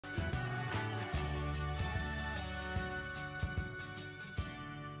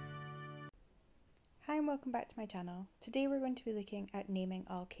and welcome back to my channel. Today we're going to be looking at naming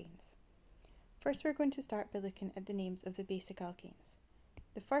alkanes. First we're going to start by looking at the names of the basic alkanes.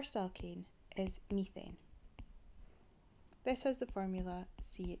 The first alkane is methane. This has the formula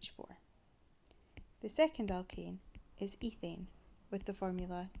CH4. The second alkane is ethane with the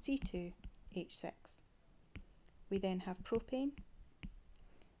formula C2H6. We then have propane,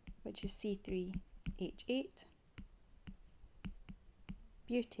 which is C3H8,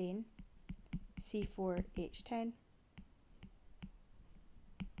 butane, C4H10,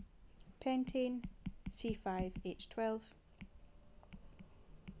 pentane, C5H12,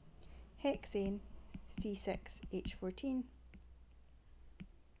 hexane, C6H14,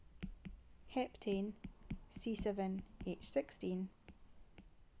 heptane, C7H16,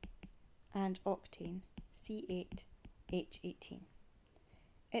 and octane, C8H18.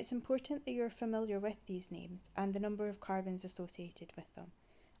 It's important that you are familiar with these names and the number of carbons associated with them,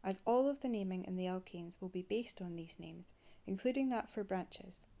 as all of the naming in the alkanes will be based on these names, including that for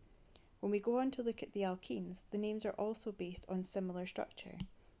branches. When we go on to look at the alkenes, the names are also based on similar structure,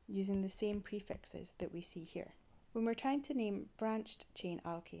 using the same prefixes that we see here. When we're trying to name branched chain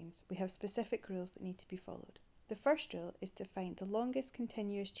alkanes, we have specific rules that need to be followed. The first rule is to find the longest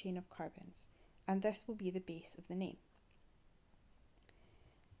continuous chain of carbons, and this will be the base of the name.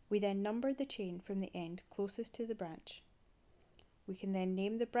 We then number the chain from the end closest to the branch. We can then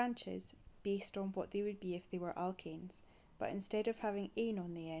name the branches based on what they would be if they were alkanes, but instead of having ane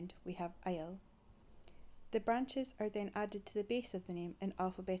on the end, we have -ile. The branches are then added to the base of the name in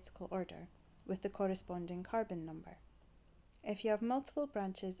alphabetical order, with the corresponding carbon number. If you have multiple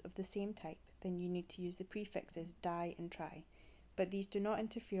branches of the same type, then you need to use the prefixes di and tri, but these do not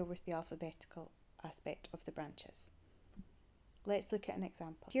interfere with the alphabetical aspect of the branches. Let's look at an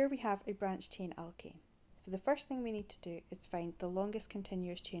example. Here we have a branch chain alkane. So the first thing we need to do is find the longest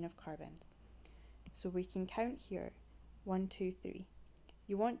continuous chain of carbons. So we can count here 1, 2, 3.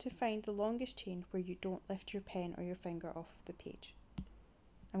 You want to find the longest chain where you don't lift your pen or your finger off the page.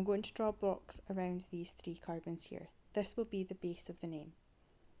 I'm going to draw a box around these 3 carbons here. This will be the base of the name.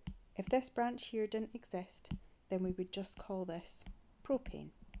 If this branch here didn't exist, then we would just call this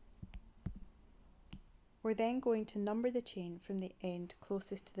propane. We're then going to number the chain from the end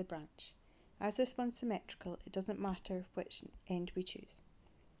closest to the branch. As this one's symmetrical, it doesn't matter which end we choose.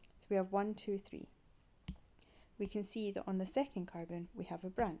 So we have 1, 2, 3. We can see that on the second carbon we have a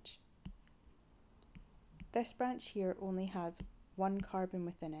branch. This branch here only has 1 carbon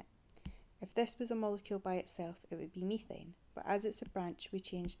within it. If this was a molecule by itself, it would be methane, but as it's a branch, we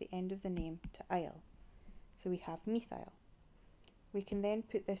change the end of the name to -ile. So we have methyl. We can then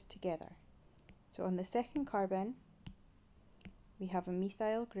put this together. So on the second carbon, we have a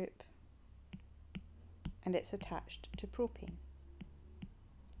methyl group, and it's attached to propane.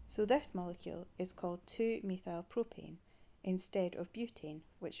 So this molecule is called 2-methylpropane instead of butane,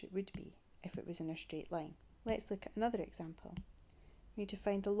 which it would be if it was in a straight line. Let's look at another example. We need to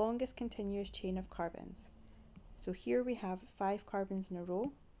find the longest continuous chain of carbons. So here we have 5 carbons in a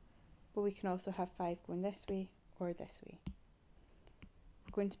row, but we can also have 5 going this way or this way.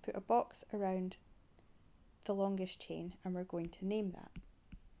 We're going to put a box around the longest chain and we're going to name that.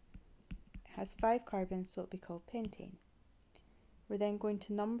 It has 5 carbons, so it'll be called pentane. We're then going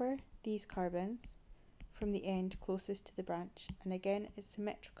to number these carbons from the end closest to the branch, and again it's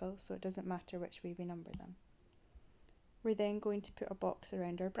symmetrical, so it doesn't matter which way we number them. We're then going to put a box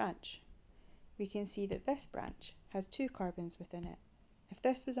around our branch. We can see that this branch has 2 carbons within it. If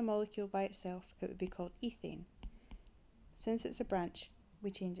this was a molecule by itself, it would be called ethane. Since it's a branch,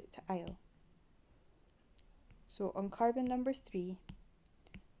 we change it to -ile. So on carbon number 3,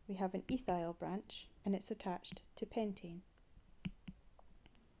 we have an ethyl branch and it's attached to pentane.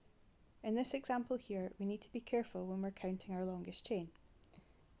 In this example here, we need to be careful when we're counting our longest chain.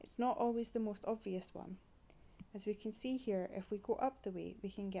 It's not always the most obvious one. As we can see here, if we go up the way, we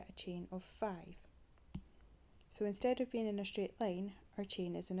can get a chain of 5. So instead of being in a straight line, our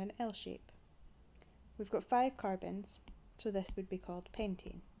chain is in an L shape. We've got 5 carbons, so this would be called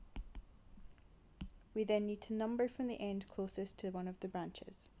pentane. We then need to number from the end closest to one of the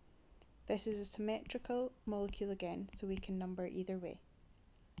branches. This is a symmetrical molecule again, so we can number either way.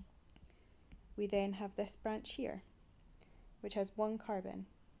 We then have this branch here, which has 1 carbon,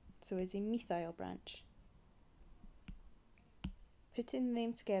 so is a methyl branch. Putting the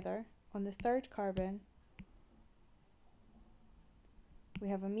name together, on the 3rd carbon, we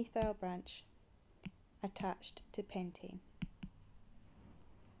have a methyl branch attached to pentane.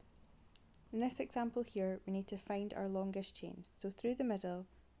 In this example here, we need to find our longest chain. So through the middle,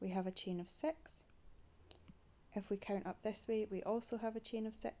 we have a chain of 6. If we count up this way, we also have a chain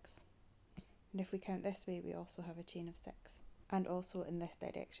of 6. And if we count this way, we also have a chain of 6, and also in this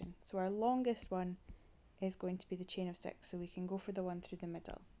direction. So our longest one is going to be the chain of 6, so we can go for the one through the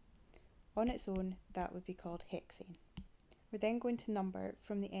middle. On its own, that would be called hexane. We're then going to number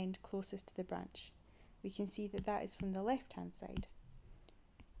from the end closest to the branch. We can see that that is from the left-hand side.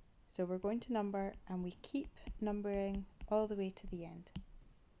 So we're going to number, and we keep numbering all the way to the end.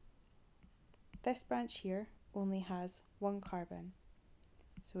 This branch here only has one carbon,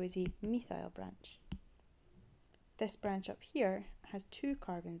 so is a methyl branch. This branch up here has 2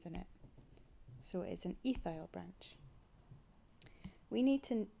 carbons in it, so it's an ethyl branch. We need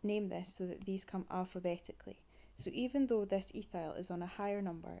to name this so that these come alphabetically. So even though this ethyl is on a higher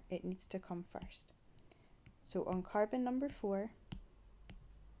number, it needs to come first. So on carbon number 4,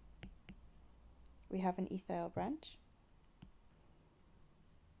 we have an ethyl branch.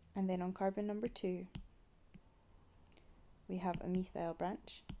 And then on carbon number 2, we have a methyl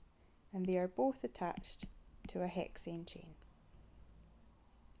branch, and they are both attached to a hexane chain.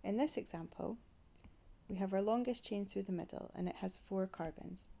 In this example, we have our longest chain through the middle, and it has 4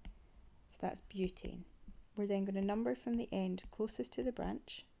 carbons. So that's butane. We're then going to number from the end closest to the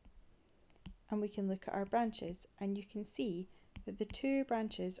branch, and we can look at our branches, and you can see that the 2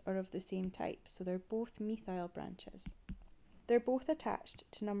 branches are of the same type, so they're both methyl branches. They're both attached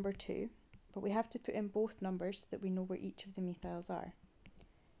to number 2, but we have to put in both numbers so that we know where each of the methyls are.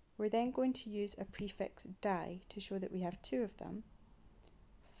 We're then going to use a prefix di to show that we have 2 of them,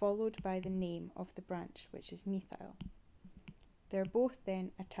 followed by the name of the branch, which is methyl. They're both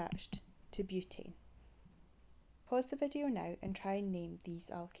then attached to butane. Pause the video now and try and name these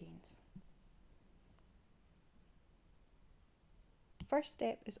alkanes. First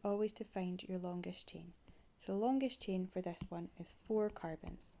step is always to find your longest chain. So the longest chain for this one is 4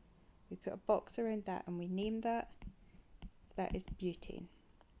 carbons. We put a box around that and we name that, so that is butane.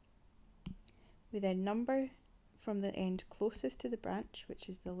 We then number from the end closest to the branch, which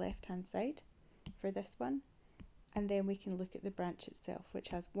is the left-hand side for this one, and then we can look at the branch itself, which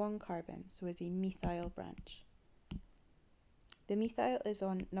has 1 carbon, so is a methyl branch. The methyl is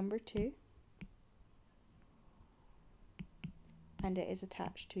on number 2, and it is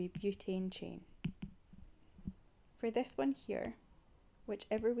attached to a butane chain. For this one here,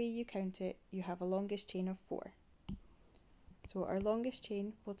 whichever way you count it, you have a longest chain of 4. So our longest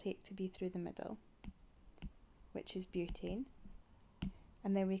chain will take to be through the middle, which is butane,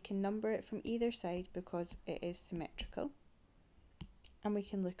 and then we can number it from either side because it is symmetrical, and we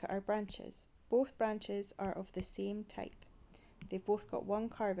can look at our branches. Both branches are of the same type. They've both got 1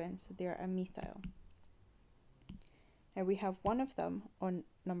 carbon, so they are a methyl. Now we have one of them on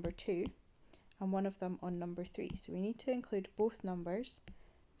number 2 and one of them on number 3, so we need to include both numbers.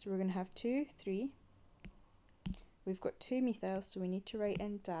 So we're going to have 2, 3. We've got 2 methyls, so we need to write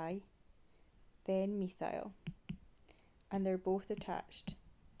in di, then methyl, and they're both attached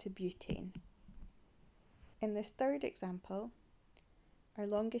to butane. In this third example, our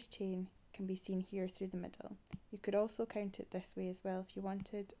longest chain can be seen here through the middle. You could also count it this way as well if you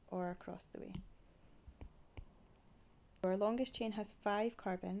wanted, or across the way. Our longest chain has 5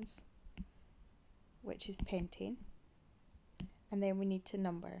 carbons, which is pentane, and then we need to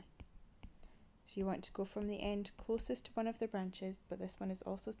number. So you want to go from the end closest to one of the branches, but this one is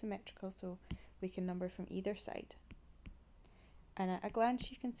also symmetrical, so we can number from either side. And at a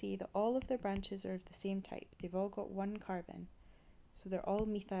glance you can see that all of the branches are of the same type. They've all got 1 carbon, so they're all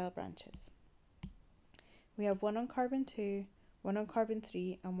methyl branches. We have 1 on carbon 2, 1 on carbon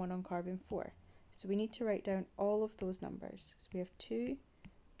 3, and 1 on carbon 4. So we need to write down all of those numbers. So we have 2,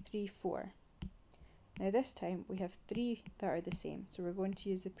 3, 4. Now this time we have 3 that are the same, so we're going to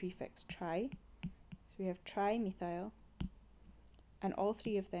use the prefix tri. So we have trimethyl, and all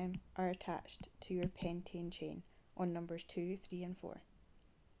 3 of them are attached to your pentane chain on numbers 2, 3, and 4.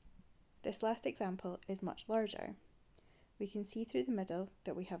 This last example is much larger. We can see through the middle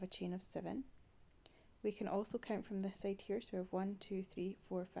that we have a chain of 7. We can also count from this side here, so we have 1, 2, 3,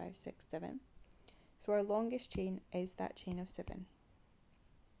 4, 5, 6, 7. So our longest chain is that chain of 7.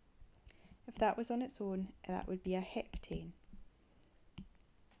 If that was on its own, that would be a heptane.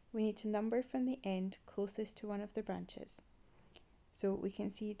 We need to number from the end closest to one of the branches. So we can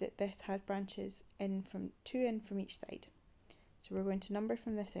see that this has branches in from 2 in from each side. So we're going to number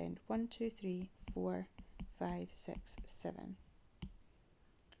from this end, 1, 2, 3, 4, 5, 6, 7.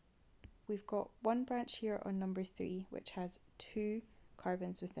 We've got 1 branch here on number 3, which has 2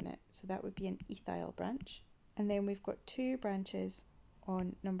 carbons within it, so that would be an ethyl branch. And then we've got 2 branches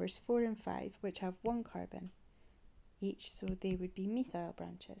on numbers 4 and 5, which have 1 carbon each, so they would be methyl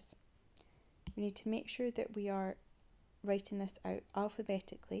branches. We need to make sure that we are writing this out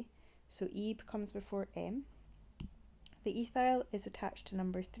alphabetically, so E comes before M. The ethyl is attached to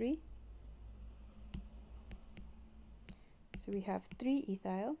number 3. So we have 3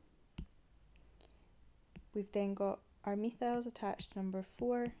 ethyl. We've then got our methyls attached to number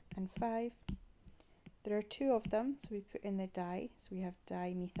 4 and 5. There are 2 of them, so we put in the di, so we have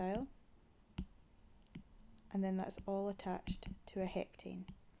dimethyl. And then that's all attached to a heptane.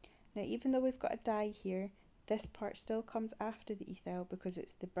 Now even though we've got a di here, this part still comes after the ethyl because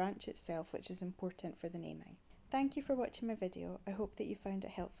it's the branch itself which is important for the naming. Thank you for watching my video. I hope that you found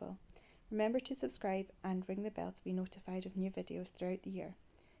it helpful. Remember to subscribe and ring the bell to be notified of new videos throughout the year.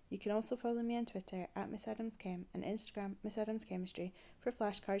 You can also follow me on Twitter at Miss Adams Chem and Instagram Miss Adams Chemistry for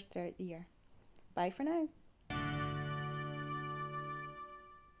flashcards throughout the year. Bye for now.